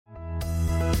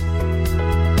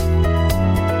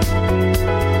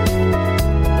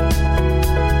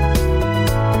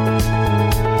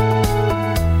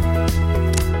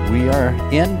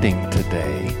ending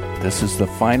today. This is the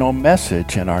final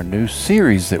message in our new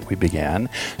series that we began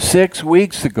 6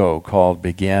 weeks ago called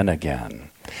Begin Again.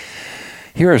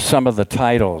 Here are some of the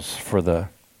titles for the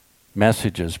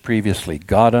messages previously.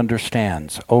 God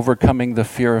Understands, Overcoming the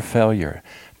Fear of Failure,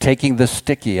 Taking the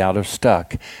Sticky Out of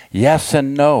Stuck, Yes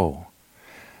and No,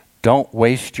 Don't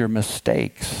Waste Your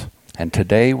Mistakes. And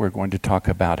today we're going to talk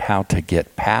about how to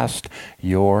get past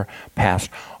your past.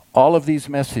 All of these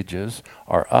messages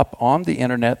are up on the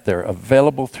internet. They're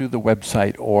available through the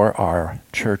website or our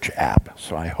church app.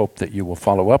 So I hope that you will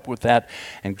follow up with that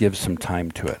and give some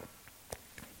time to it.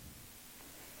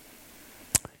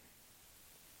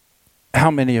 How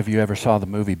many of you ever saw the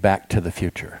movie Back to the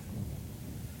Future?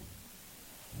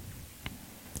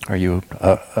 Are you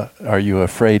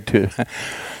afraid to?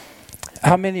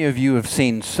 How many of you have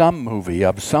seen some movie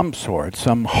of some sort,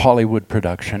 some Hollywood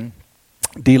production,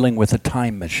 dealing with a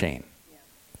time machine?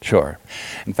 Sure.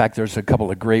 In fact, there's a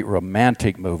couple of great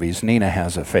romantic movies. Nina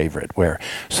has a favorite where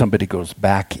somebody goes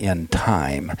back in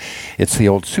time. It's the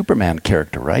old Superman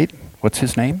character, right? What's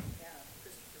his name?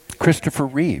 Christopher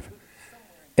Reeve.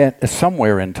 And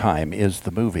Somewhere in Time is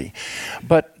the movie.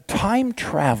 But time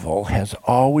travel has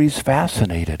always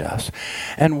fascinated us.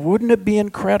 And wouldn't it be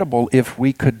incredible if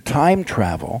we could time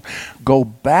travel, go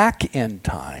back in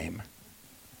time,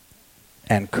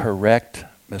 and correct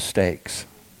mistakes?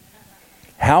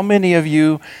 How many of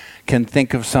you can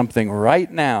think of something right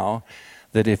now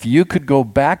that if you could go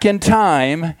back in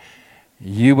time,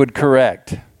 you would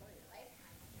correct?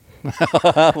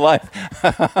 Life.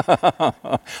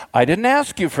 I didn't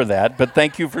ask you for that, but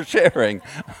thank you for sharing.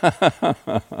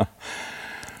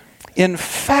 In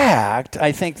fact,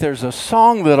 I think there's a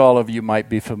song that all of you might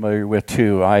be familiar with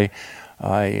too. I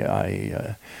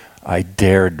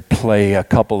dared play a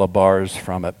couple of bars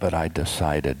from it, but I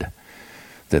decided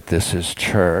that this is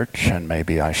church and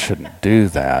maybe I shouldn't do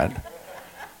that.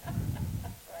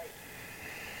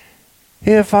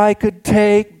 If I could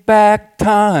take back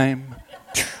time.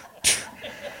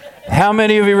 How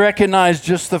many of you recognize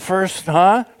just the first,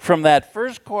 from that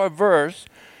first verse?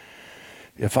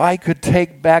 If I could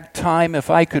take back time, if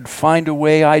I could find a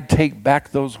way, I'd take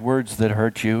back those words that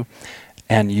hurt you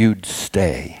and you'd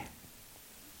stay.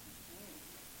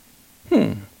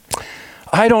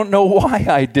 I don't know why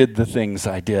I did the things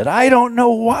I did. I don't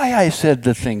know why I said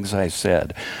the things I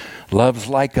said. Love's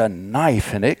like a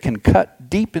knife and it can cut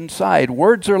deep inside.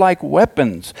 Words are like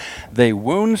weapons. They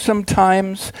wound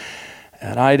sometimes.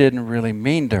 And I didn't really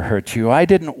mean to hurt you. I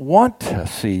didn't want to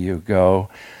see you go.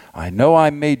 I know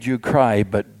I made you cry,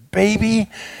 but baby,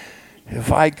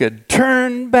 if I could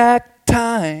turn back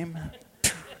time.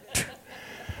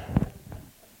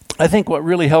 I think what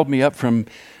really held me up from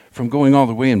going all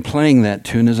the way and playing that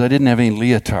tune is I didn't have any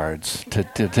leotards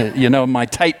to my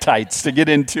tights to get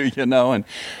into, and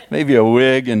maybe a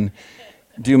wig and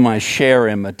do my Cher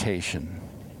imitation.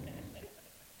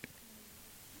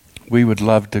 We would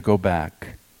love to go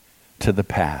back to the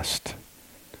past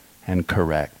and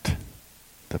correct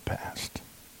the past.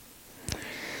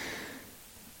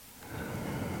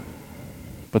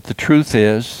 But the truth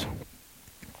is,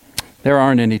 there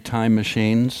aren't any time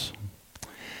machines.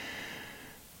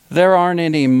 There aren't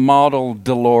any model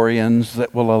DeLoreans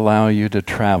that will allow you to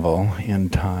travel in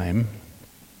time.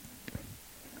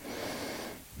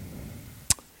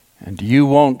 And you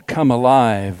won't come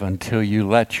alive until you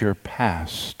let your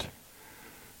past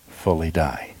fully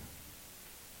die.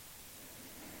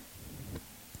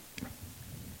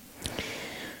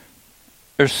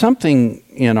 There's something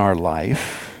in our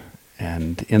life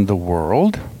and in the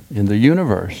world, in the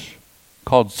universe,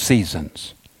 called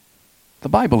seasons. The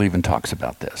Bible even talks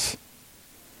about this.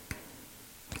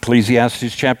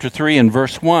 Ecclesiastes chapter 3 and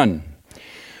verse 1.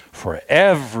 For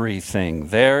everything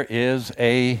there is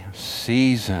a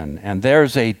season, and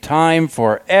there's a time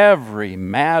for every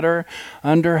matter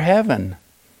under heaven.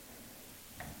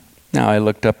 Now, I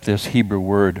looked up this Hebrew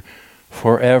word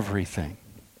for everything.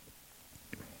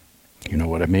 You know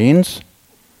what it means?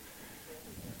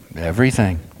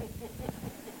 Everything.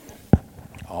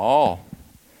 All.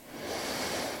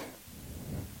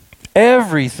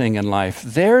 Everything in life.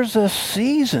 There's a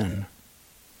season.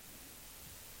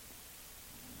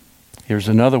 Here's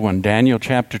another one, Daniel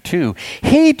chapter 2.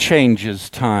 He changes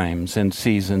times and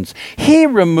seasons. He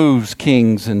removes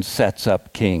kings and sets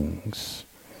up kings.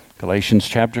 Galatians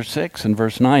chapter 6 and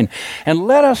verse 9. And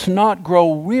let us not grow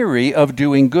weary of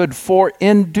doing good, for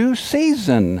in due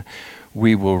season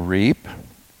we will reap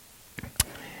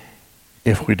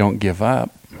if we don't give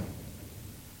up.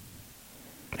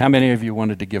 How many of you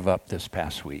wanted to give up this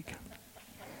past week?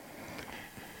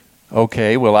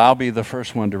 Okay, well, I'll be the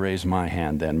first one to raise my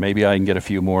hand then. Maybe I can get a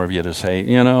few more of you to say,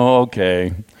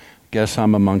 okay, guess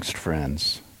I'm amongst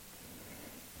friends.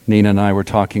 Nina and I were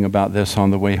talking about this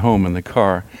on the way home in the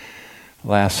car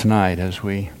last night as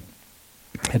we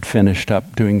had finished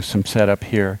up doing some setup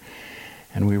here,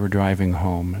 and we were driving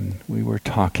home, and we were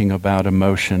talking about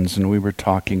emotions, and we were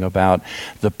talking about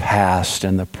the past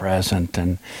and the present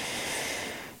and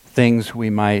things we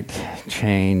might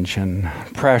change and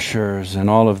pressures and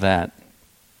all of that.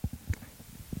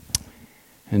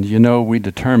 And we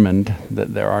determined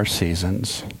that there are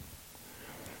seasons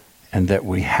and that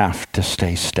we have to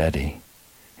stay steady.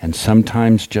 And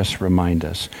sometimes just remind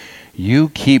us, you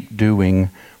keep doing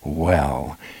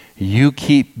well. You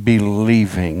keep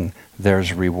believing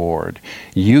there's reward.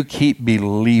 You keep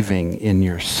believing in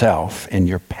yourself, in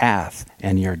your path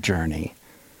and your journey.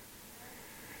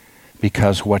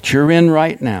 Because what you're in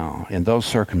right now, in those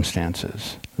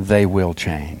circumstances, they will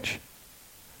change.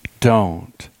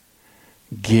 Don't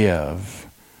give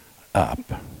up.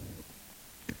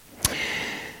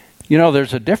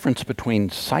 There's a difference between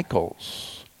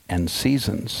cycles and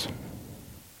seasons.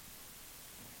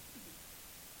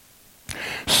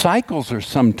 Cycles are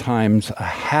sometimes a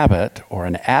habit or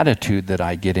an attitude that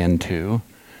I get into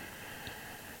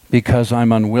because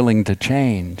I'm unwilling to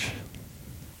change.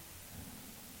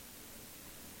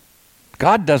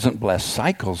 God doesn't bless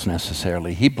cycles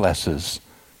necessarily. He blesses,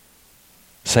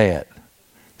 say it,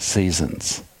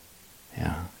 seasons.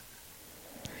 Yeah.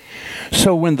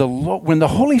 So when the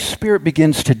Holy Spirit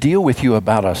begins to deal with you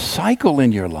about a cycle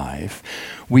in your life,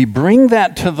 we bring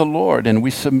that to the Lord and we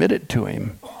submit it to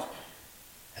Him.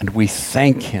 And we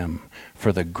thank Him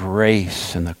for the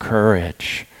grace and the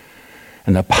courage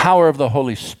and the power of the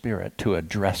Holy Spirit to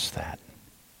address that.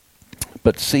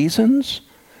 But seasons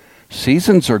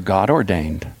are God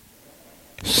ordained.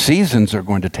 Seasons are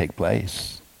going to take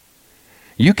place.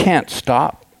 You can't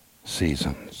stop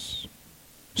seasons.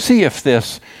 See if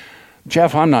this,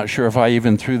 Jeff, I'm not sure if I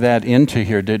even threw that into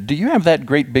here. Do you have that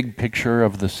great big picture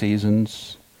of the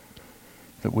seasons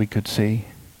that we could see?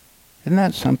 Isn't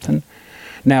that something?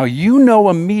 Now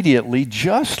immediately,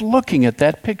 just looking at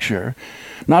that picture,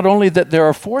 not only that there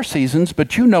are 4 seasons,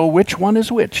 but you know which one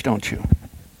is which, don't you?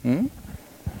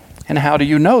 And how do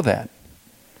you know that?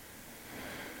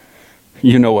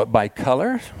 You know it by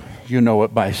color. You know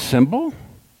it by symbol.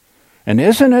 And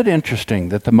isn't it interesting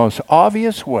that the most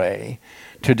obvious way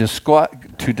to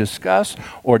discuss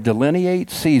or delineate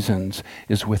seasons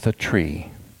is with a tree?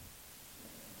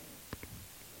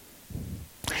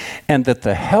 And that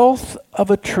the health of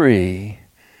a tree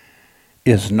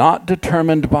is not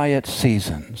determined by its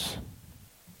seasons.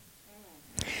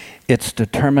 It's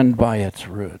determined by its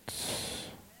roots.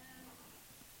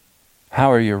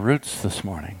 How are your roots this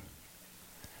morning?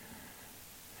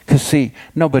 Because see,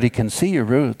 nobody can see your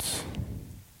roots.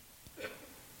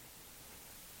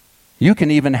 You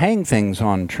can even hang things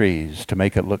on trees to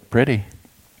make it look pretty.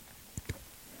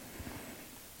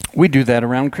 We do that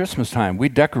around Christmas time. We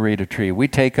decorate a tree. We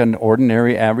take an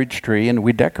ordinary average tree and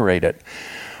we decorate it.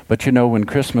 But when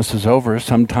Christmas is over,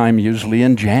 sometime usually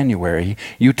in January,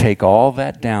 you take all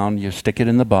that down, you stick it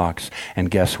in the box, and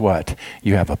guess what?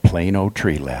 You have a plain old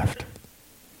tree left.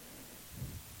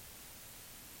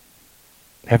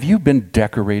 Have you been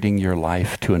decorating your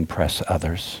life to impress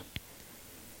others?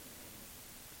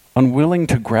 Unwilling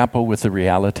to grapple with the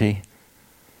reality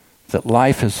that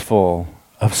life is full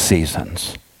of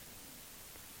seasons.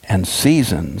 And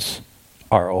seasons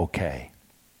are okay.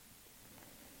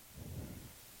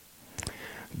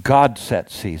 God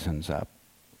sets seasons up.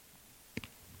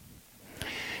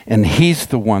 And He's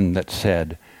the one that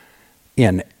said,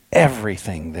 in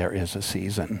everything there is a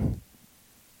season.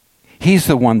 He's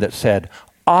the one that said,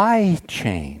 I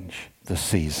change the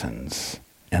seasons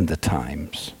and the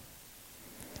times.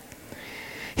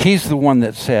 He's the one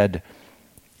that said,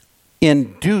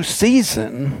 in due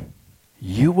season,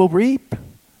 you will reap.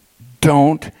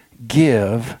 Don't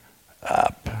give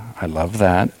up. I love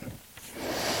that.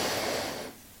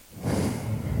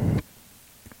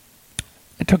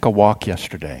 I took a walk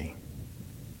yesterday.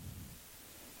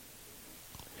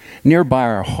 Nearby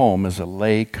our home is a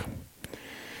lake,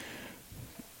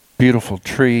 beautiful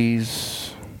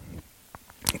trees.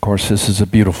 Of course, this is a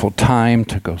beautiful time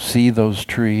to go see those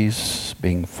trees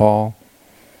being fall.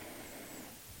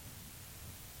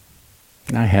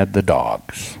 And I had the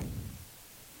dogs.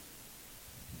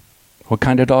 What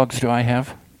kind of dogs do I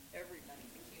have? Everybody,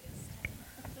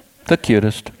 the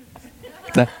cutest.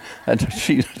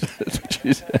 She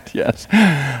said yes.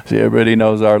 See, everybody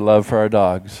knows our love for our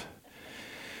dogs.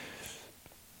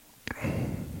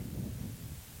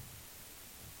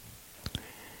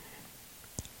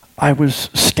 I was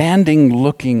standing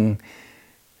looking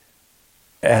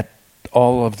at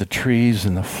all of the trees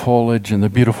and the foliage and the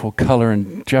beautiful color.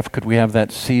 And Jeff, could we have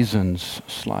that seasons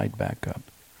slide back up?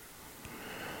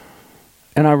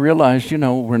 And I realized,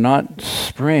 we're not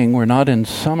spring, we're not in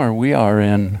summer, we are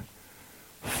in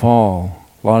fall.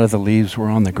 A lot of the leaves were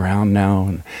on the ground now,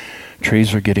 and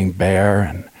trees are getting bare,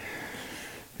 and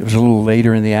it was a little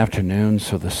later in the afternoon,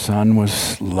 so the sun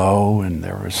was low, and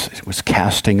it was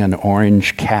casting an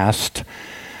orange cast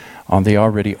on the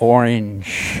already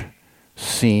orange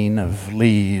scene of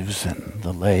leaves and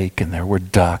the lake, and there were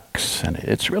ducks, and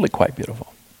it's really quite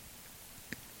beautiful.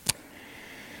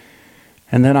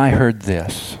 And then I heard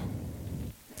this.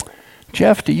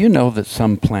 Jeff, do you know that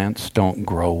some plants don't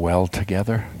grow well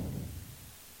together?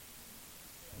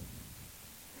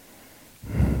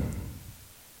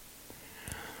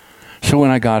 So when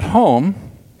I got home,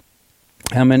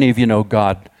 how many of you know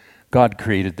God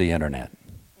created the internet?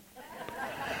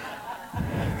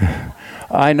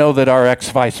 I know that our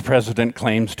ex-vice president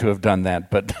claims to have done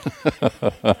that, but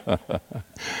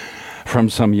from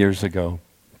some years ago.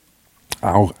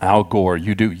 Al Gore,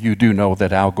 you do know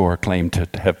that Al Gore claimed to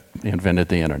have invented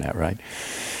the internet, right?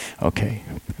 Okay.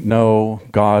 No,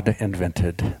 God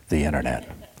invented the internet.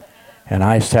 And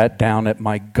I sat down at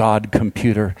my God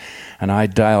computer and I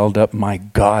dialed up my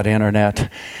God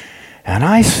internet and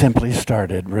I simply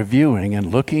started reviewing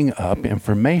and looking up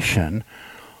information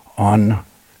on,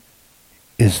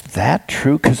 is that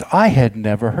true? Because I had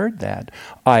never heard that.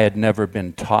 I had never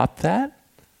been taught that.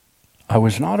 I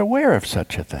was not aware of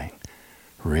such a thing.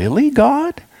 Really,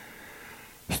 God?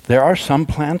 There are some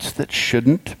plants that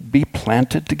shouldn't be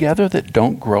planted together, that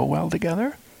don't grow well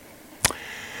together?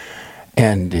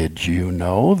 And did you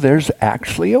know there's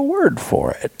actually a word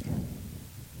for it?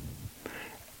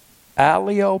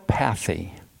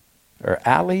 Allelopathy, or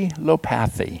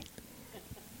allelopathy.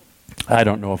 I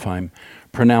don't know if I'm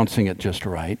pronouncing it just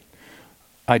right.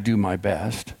 I do my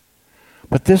best.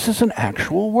 But this is an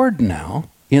actual word now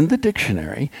in the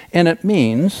dictionary, and it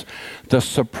means the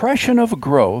suppression of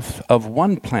growth of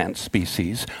one plant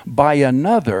species by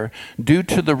another due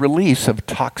to the release of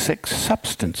toxic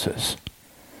substances.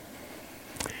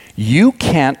 You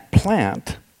can't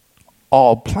plant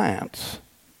all plants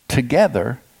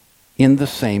together in the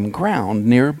same ground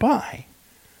nearby.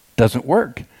 Doesn't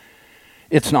work.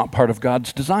 It's not part of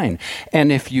God's design.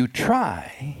 And if you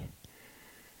try,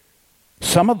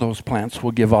 some of those plants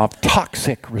will give off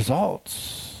toxic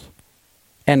results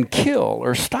and kill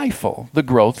or stifle the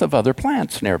growth of other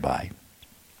plants nearby.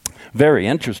 Very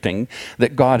interesting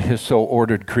that God has so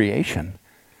ordered creation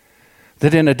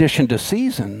that in addition to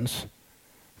seasons,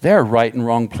 there are right and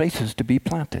wrong places to be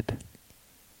planted.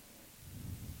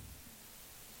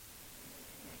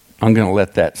 I'm going to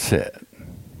let that sit.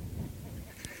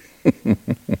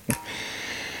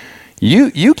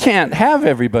 You can't have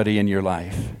everybody in your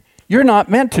life. You're not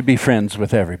meant to be friends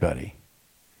with everybody.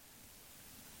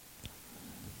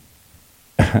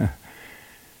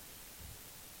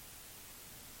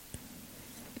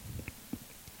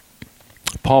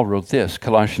 Paul wrote this,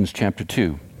 Colossians chapter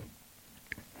 2.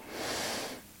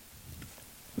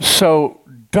 So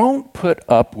don't put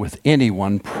up with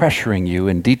anyone pressuring you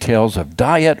in details of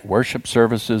diet, worship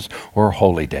services, or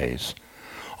holy days.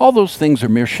 All those things are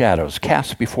mere shadows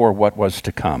cast before what was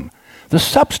to come. The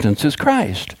substance is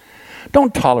Christ.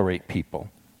 Don't tolerate people.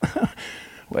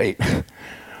 Wait.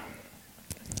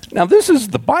 Now this is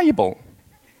the Bible.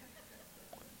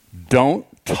 Don't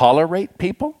tolerate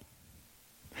people?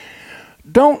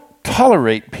 Don't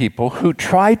tolerate people who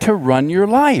try to run your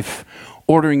life,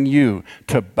 ordering you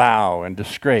to bow and to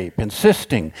scrape,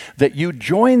 insisting that you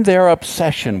join their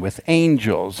obsession with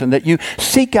angels and that you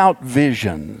seek out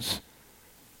visions.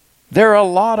 They're a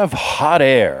lot of hot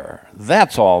air.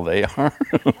 That's all they are.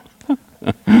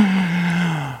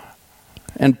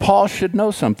 And Paul should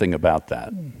know something about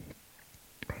that.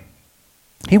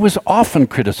 He was often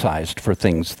criticized for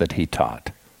things that he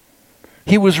taught.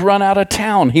 He was run out of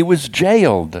town. He was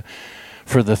jailed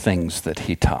for the things that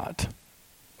he taught.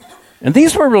 And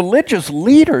these were religious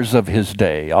leaders of his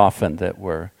day, often, that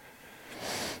were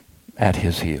at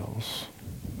his heels.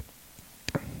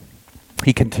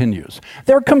 He continues,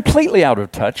 they're completely out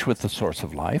of touch with the source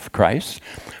of life, Christ,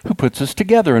 who puts us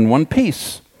together in one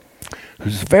piece,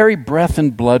 whose very breath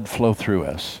and blood flow through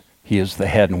us. He is the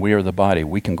head and we are the body.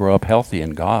 We can grow up healthy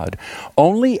in God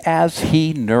only as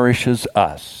he nourishes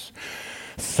us.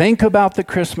 Think about the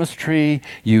Christmas tree.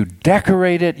 You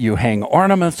decorate it, you hang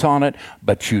ornaments on it,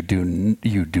 but you do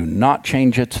not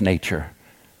change its nature.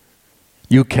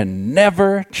 You can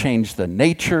never change the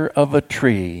nature of a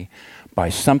tree by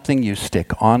something you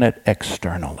stick on it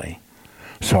externally.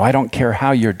 So I don't care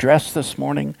how you're dressed this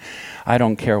morning. I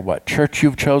don't care what church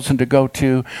you've chosen to go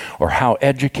to, or how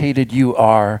educated you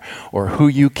are, or who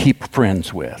you keep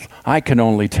friends with. I can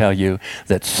only tell you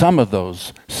that some of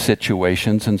those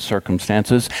situations and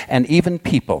circumstances, and even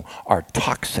people, are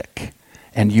toxic,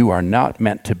 and you are not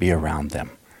meant to be around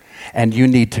them. And you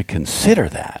need to consider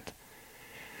that.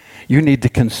 You need to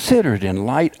consider it in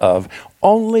light of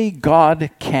only God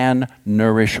can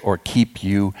nourish or keep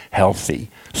you healthy.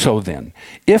 So then,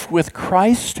 if with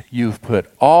Christ you've put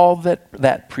all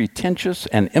that pretentious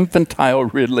and infantile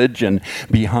religion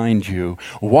behind you,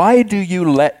 why do you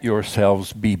let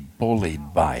yourselves be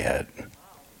bullied by it?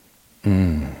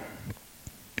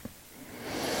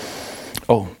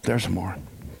 Oh, there's more.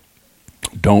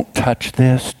 Don't touch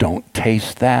this. Don't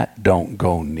taste that. Don't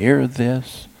go near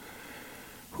this.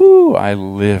 Whew, I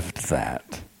lived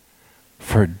that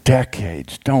for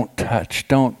decades. Don't touch,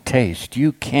 don't taste.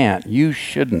 You can't, you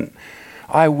shouldn't.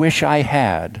 I wish I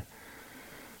had.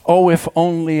 Oh, if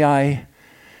only I.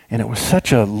 And it was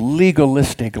such a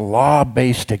legalistic,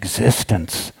 law-based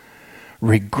existence.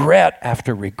 Regret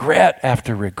after regret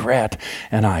after regret.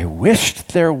 And I wished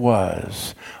there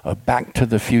was a Back to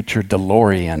the Future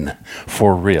DeLorean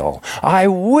for real. I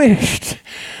wished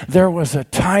there was a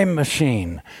time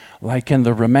machine like in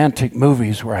the romantic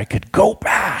movies where I could go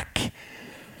back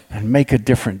and make a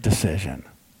different decision.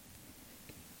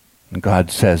 And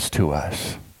God says to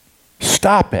us,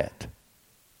 stop it.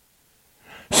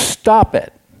 Stop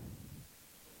it.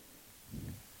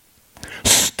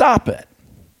 Stop it.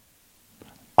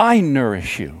 I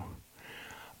nourish you.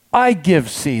 I give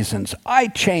seasons. I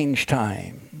change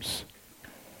times.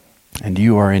 And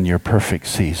you are in your perfect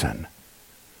season.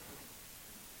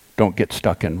 Don't get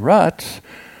stuck in ruts.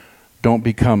 Don't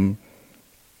become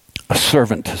a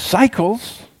servant to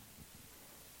cycles.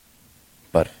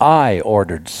 But I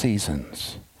ordered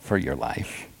seasons for your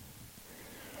life.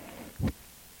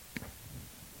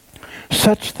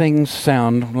 Such things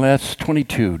sound, that's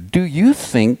 22. Do you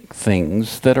think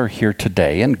things that are here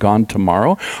today and gone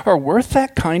tomorrow are worth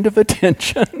that kind of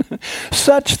attention?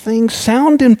 Such things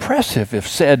sound impressive if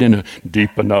said in a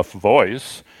deep enough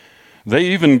voice. They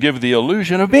even give the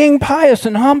illusion of being pious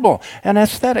and humble and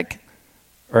aesthetic.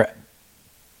 Or,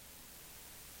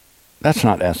 that's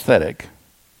not aesthetic.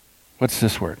 What's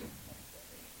this word?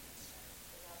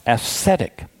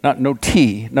 Ascetic. Not no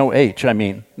T, no H,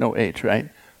 no H, right?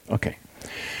 Okay.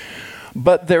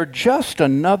 But they're just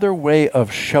another way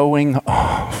of showing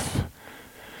off.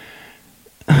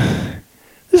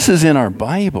 This is in our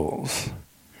Bibles.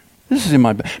 This is in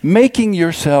my Bible. Making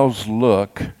yourselves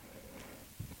look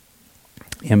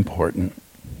important.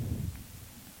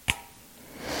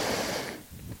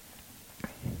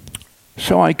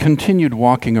 So I continued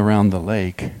walking around the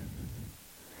lake,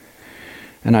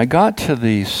 and I got to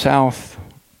the southwest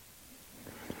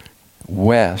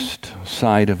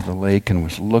side of the lake and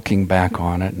was looking back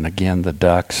on it, and again the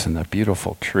ducks and the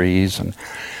beautiful trees, and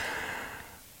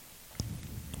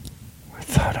I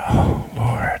thought, oh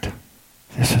Lord,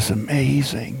 this is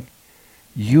amazing.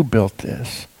 You built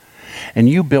this, and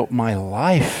you built my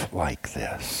life like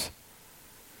this.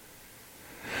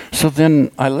 So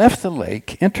then I left the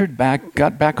lake, entered back,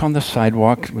 got back on the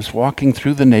sidewalk, was walking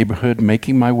through the neighborhood,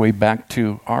 making my way back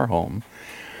to our home.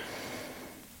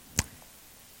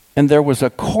 And there was a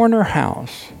corner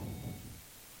house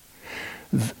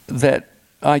that,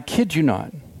 I kid you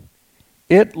not,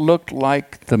 it looked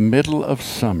like the middle of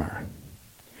summer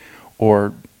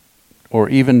or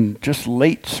even just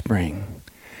late spring.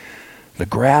 The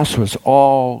grass was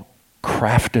all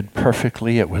crafted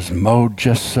perfectly. It was mowed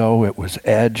just so. It was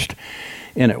edged.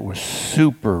 And it was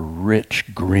super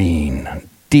rich green,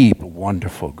 deep,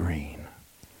 wonderful green.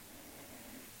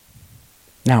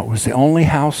 Now, it was the only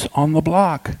house on the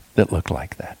block that looked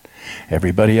like that.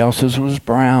 Everybody else's was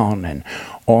brown and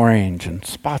orange and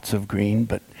spots of green,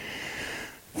 but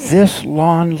this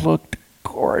lawn looked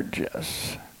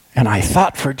gorgeous. And I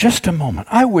thought for just a moment,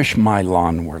 I wish my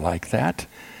lawn were like that.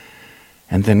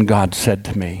 And then God said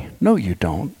to me, no, you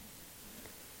don't.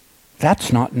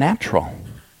 That's not natural.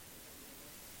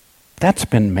 That's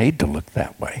been made to look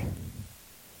that way.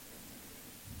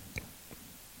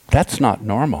 That's not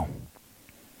normal.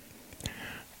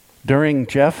 During,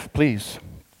 Jeff, please,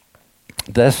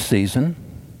 this season,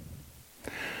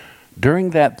 during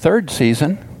that third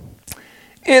season,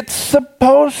 it's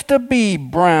supposed to be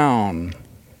brown.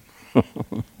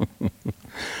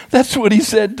 That's what he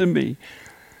said to me.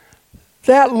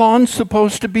 That lawn's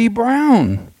supposed to be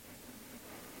brown.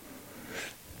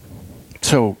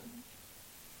 So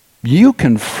you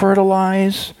can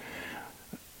fertilize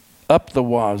up the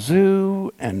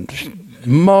wazoo and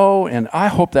mow, and I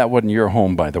hope that wasn't your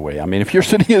home, by the way. I mean, if you're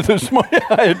sitting here this morning,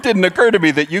 it didn't occur to me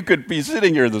that you could be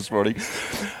sitting here this morning.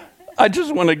 I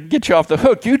just want to get you off the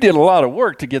hook. You did a lot of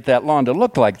work to get that lawn to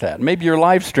look like that. Maybe you're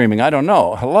live streaming, I don't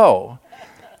know. Hello.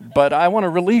 But I want to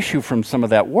release you from some of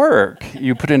that work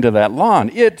you put into that lawn.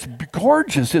 It's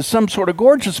gorgeous. It's some sort of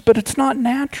gorgeous, but it's not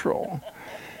natural.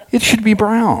 It should be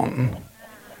brown.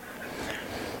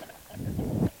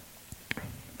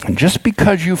 And just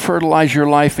because you fertilize your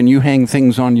life and you hang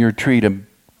things on your tree to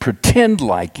pretend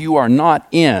like you are not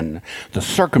in the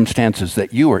circumstances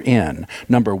that you are in,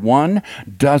 number one,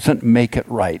 doesn't make it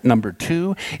right. Number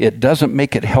two, it doesn't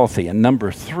make it healthy. And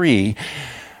number three,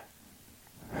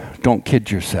 don't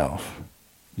kid yourself.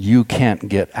 You can't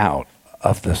get out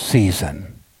of the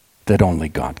season that only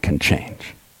God can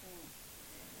change.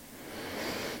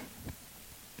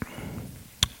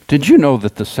 Did you know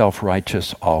that the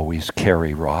self-righteous always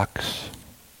carry rocks?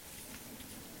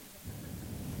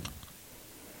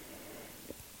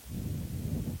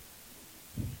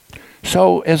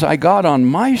 So as I got on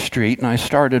my street and I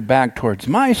started back towards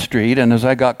my street, and as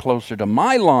I got closer to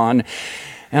my lawn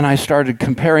and I started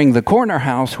comparing the corner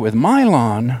house with my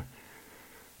lawn,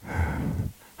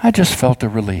 I just felt a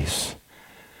release.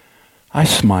 I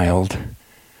smiled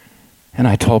and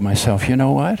I told myself, you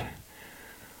know what?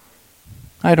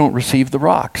 I don't receive the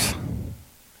rocks.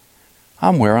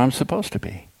 I'm where I'm supposed to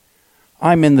be.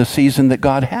 I'm in the season that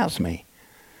God has me.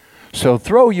 So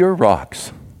throw your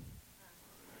rocks.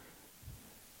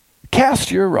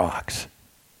 Cast your rocks.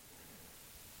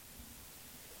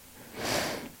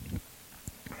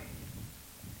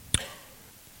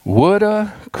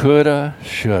 Woulda, coulda,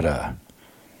 shoulda.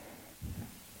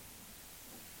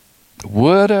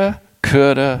 Woulda,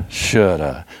 coulda,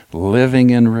 shoulda.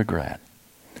 Living in regret.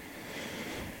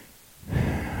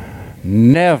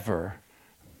 Never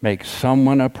make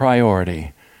someone a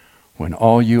priority when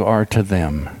all you are to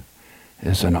them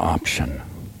is an option.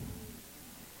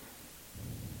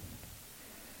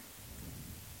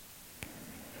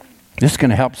 This is going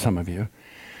to help some of you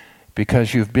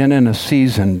because you've been in a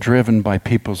season driven by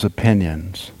people's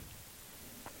opinions,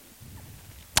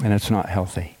 and it's not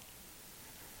healthy.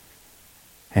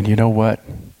 And you know what?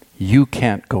 You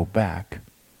can't go back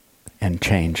and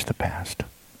change the past.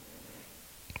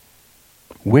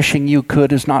 Wishing you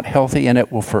could is not healthy, and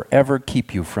it will forever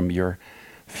keep you from your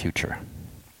future.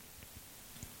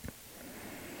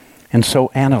 And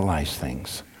so analyze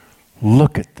things.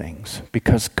 Look at things,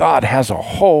 because God has a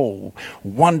whole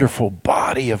wonderful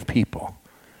body of people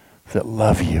that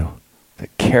love you,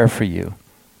 that care for you,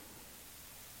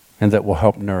 and that will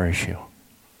help nourish you.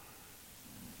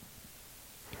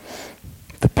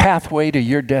 The pathway to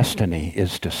your destiny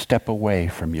is to step away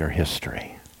from your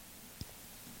history.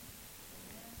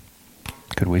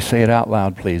 Could we say it out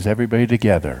loud, please? Everybody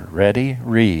together. Ready?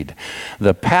 Read.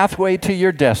 The pathway to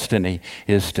your destiny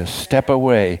is to step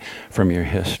away from your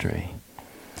history.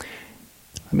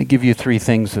 Let me give you 3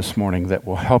 things this morning that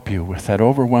will help you with that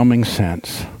overwhelming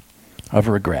sense of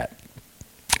regret.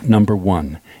 Number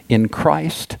 1, in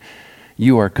Christ,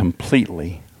 you are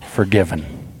completely forgiven.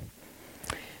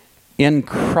 In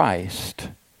Christ,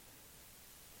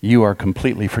 you are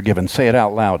completely forgiven. Say it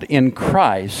out loud. In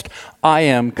Christ, I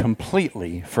am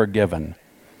completely forgiven.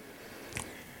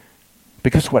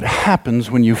 Because what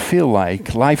happens when you feel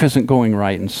like life isn't going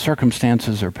right and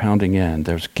circumstances are pounding in,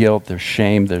 there's guilt, there's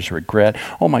shame, there's regret.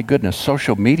 Oh my goodness,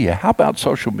 social media. How about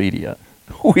social media?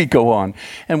 We go on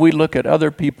and we look at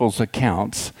other people's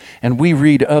accounts and we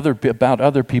read about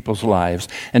other people's lives.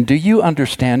 And do you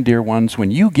understand, dear ones,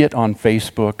 when you get on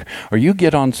Facebook or you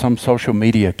get on some social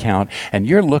media account and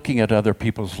you're looking at other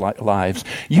people's lives,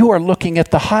 you are looking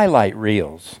at the highlight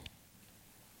reels.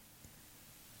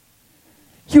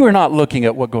 You are not looking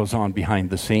at what goes on behind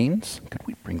the scenes. Could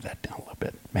we bring that down a little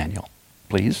bit, Manuel,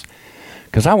 please?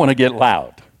 Because I want to get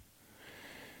loud.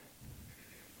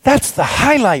 That's the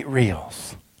highlight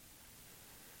reels.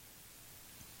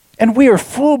 And we are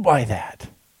fooled by that.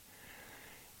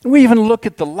 We even look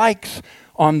at the likes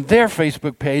on their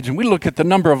Facebook page and we look at the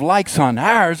number of likes on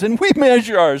ours and we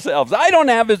measure ourselves. I don't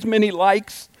have as many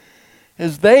likes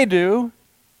as they do.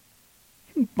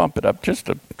 Bump it up just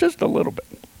a little bit.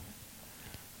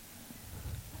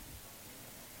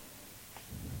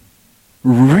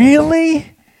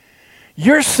 Really?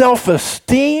 Your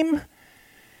self-esteem?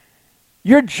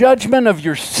 Your judgment of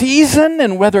your season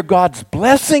and whether God's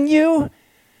blessing you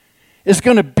is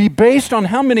going to be based on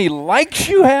how many likes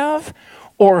you have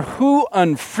or who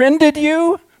unfriended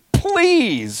you?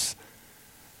 Please.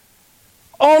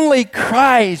 Only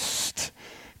Christ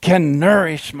can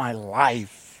nourish my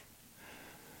life.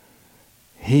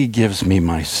 He gives me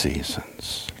my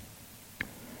seasons.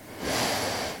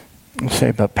 You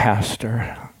say, but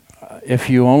Pastor, if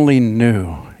you only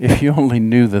knew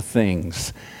the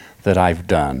things that I've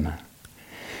done.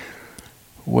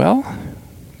 Well,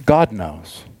 God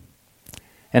knows.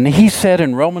 And he said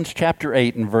in Romans chapter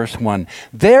 8 and verse 1,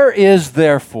 there is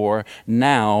therefore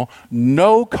now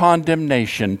no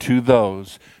condemnation to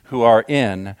those who are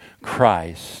in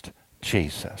Christ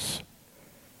Jesus.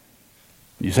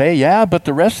 You say, yeah, but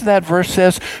the rest of that verse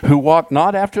says, who walk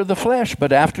not after the flesh,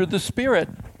 but after the Spirit.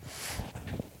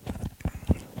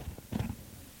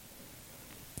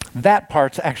 That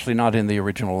part's actually not in the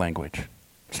original language.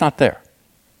 It's not there.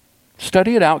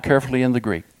 Study it out carefully in the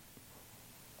Greek.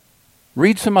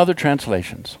 Read some other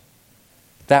translations.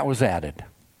 That was added.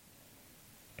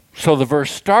 So the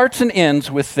verse starts and ends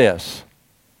with this.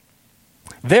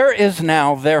 There is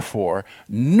now, therefore,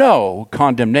 no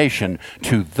condemnation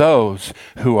to those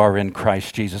who are in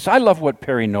Christ Jesus. I love what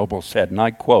Perry Noble said, and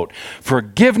I quote,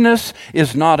 forgiveness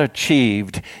is not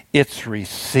achieved, it's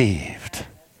received.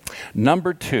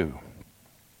 Number 2,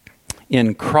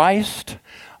 in Christ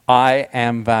I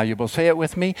am valuable. Say it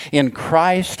with me. In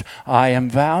Christ I am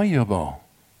valuable.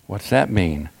 What's that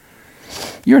mean?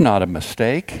 You're not a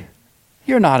mistake.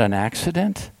 You're not an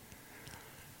accident.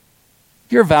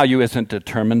 Your value isn't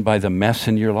determined by the mess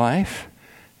in your life.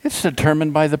 It's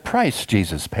determined by the price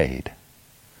Jesus paid.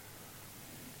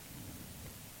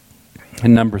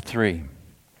 And number 3,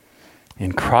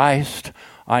 in Christ,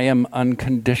 I am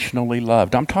unconditionally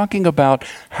loved. I'm talking about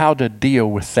how to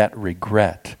deal with that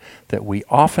regret that we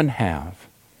often have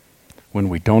when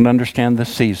we don't understand the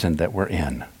season that we're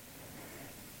in.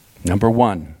 Number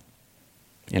 1,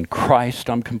 in Christ,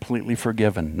 I'm completely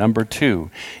forgiven. Number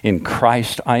 2, in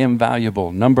Christ, I am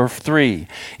valuable. Number 3,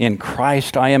 in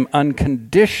Christ, I am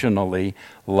unconditionally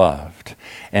loved.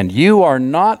 And you are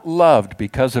not loved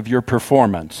because of your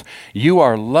performance. You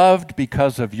are loved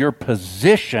because of your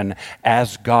position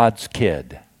as God's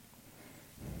kid.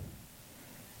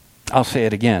 I'll say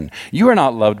it again. You are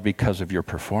not loved because of your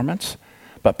performance,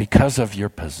 but because of your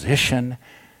position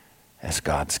as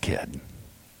God's kid.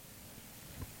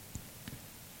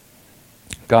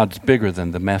 God's bigger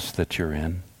than the mess that you're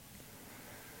in.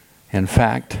 In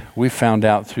fact, we found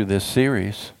out through this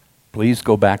series, please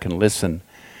go back and listen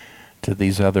to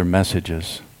these other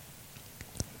messages.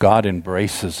 God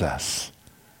embraces us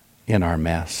in our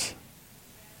mess.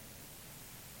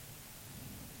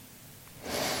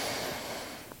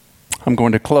 I'm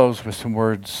going to close with some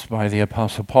words by the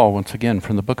Apostle Paul, once again,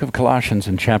 from the book of Colossians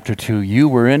in chapter 2. You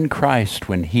were in Christ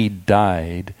when he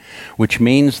died, which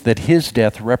means that his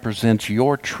death represents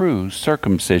your true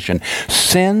circumcision.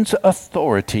 Sin's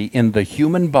authority in the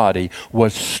human body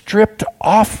was stripped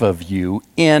off of you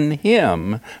in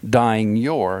him dying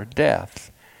your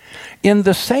death. In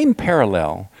the same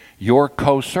parallel, your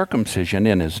co-circumcision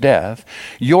in his death,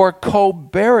 your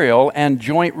co-burial and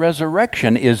joint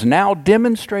resurrection is now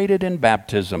demonstrated in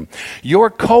baptism. Your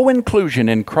co-inclusion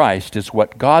in Christ is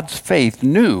what God's faith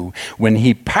knew when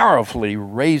he powerfully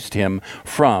raised him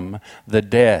from the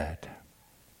dead.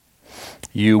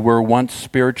 You were once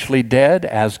spiritually dead,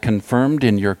 as confirmed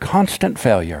in your constant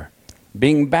failure,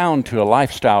 being bound to a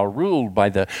lifestyle ruled by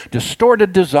the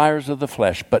distorted desires of the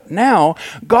flesh. But now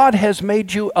God has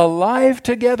made you alive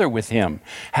together with him,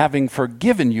 having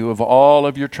forgiven you of all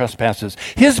of your trespasses.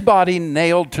 His body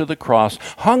nailed to the cross,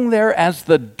 hung there as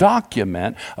the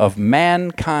document of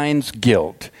mankind's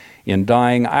guilt. In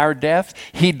dying our death,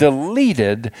 he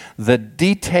deleted the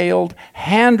detailed,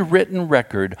 handwritten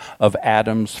record of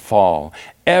Adam's fall.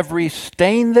 Every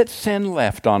stain that sin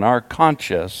left on our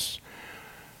conscience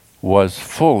was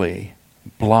fully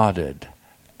blotted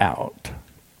out.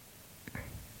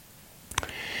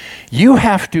 You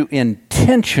have to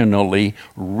intentionally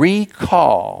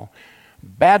recall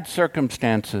bad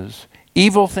circumstances,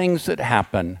 evil things that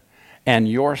happen, and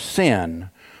your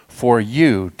sin for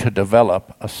you to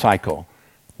develop a cycle.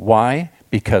 Why?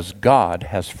 Because God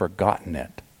has forgotten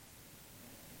it.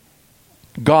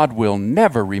 God will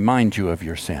never remind you of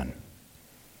your sin.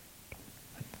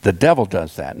 The devil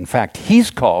does that. In fact, he's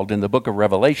called in the book of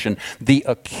Revelation the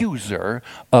accuser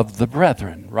of the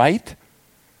brethren, right?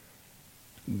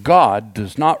 God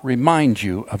does not remind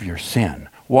you of your sin.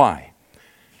 Why?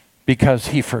 Because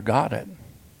he forgot it.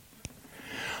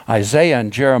 Isaiah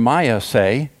and Jeremiah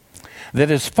say that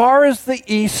as far as the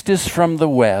east is from the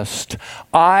west,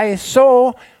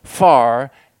 so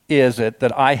far is it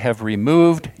that I have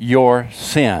removed your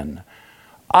sin.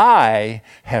 I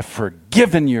have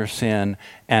forgiven your sin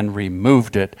and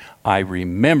removed it. I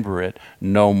remember it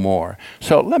no more.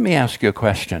 So let me ask you a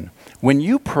question. When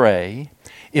you pray,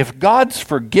 If God's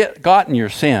forgotten your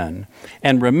sin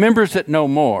and remembers it no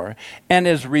more and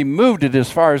has removed it as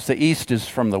far as the east is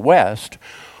from the west,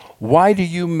 why do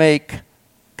you make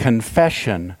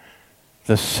confession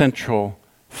the central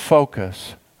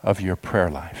focus of your prayer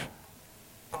life?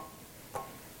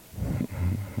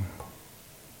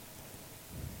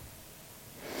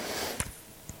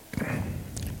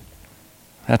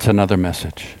 That's another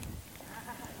message.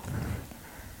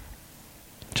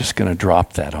 Just going to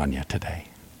drop that on you today.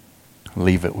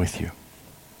 Leave it with you.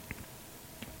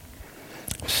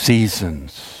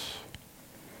 Seasons.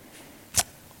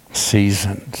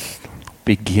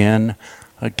 Begin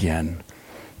again.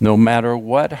 No matter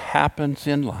what happens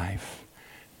in life,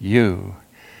 you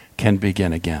can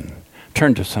begin again.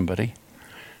 Turn to somebody.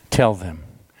 Tell them,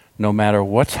 no matter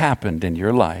what's happened in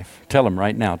your life, tell them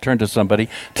right now. Turn to somebody.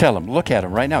 Tell them. Look at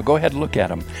them right now. Go ahead and look at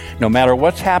them. No matter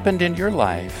what's happened in your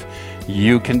life,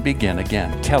 you can begin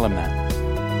again. Tell them that.